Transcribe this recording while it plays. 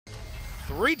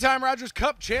Three-time Rogers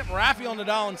Cup champ Rafael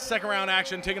Nadal in second-round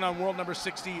action, taking on world number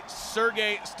 60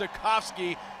 Sergiy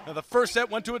Stakhovsky. Now, the first set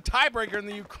went to a tiebreaker in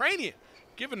the Ukrainian,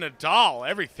 giving Nadal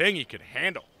everything he could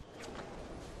handle.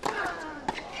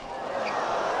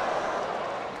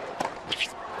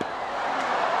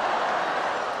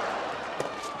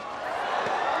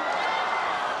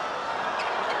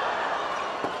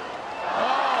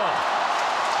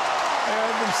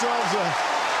 Themselves a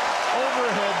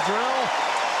overhead drill.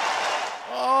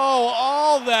 Oh,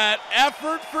 all that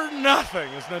effort for nothing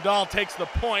as Nadal takes the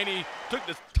point. He took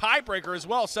the tiebreaker as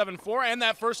well, 7-4, and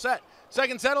that first set.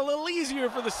 Second set a little easier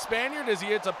for the Spaniard as he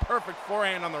hits a perfect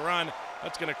forehand on the run.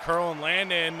 That's going to curl and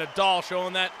land in. Nadal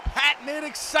showing that patented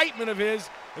excitement of his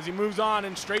as he moves on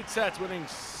in straight sets, winning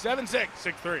 7-6,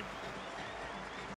 6-3.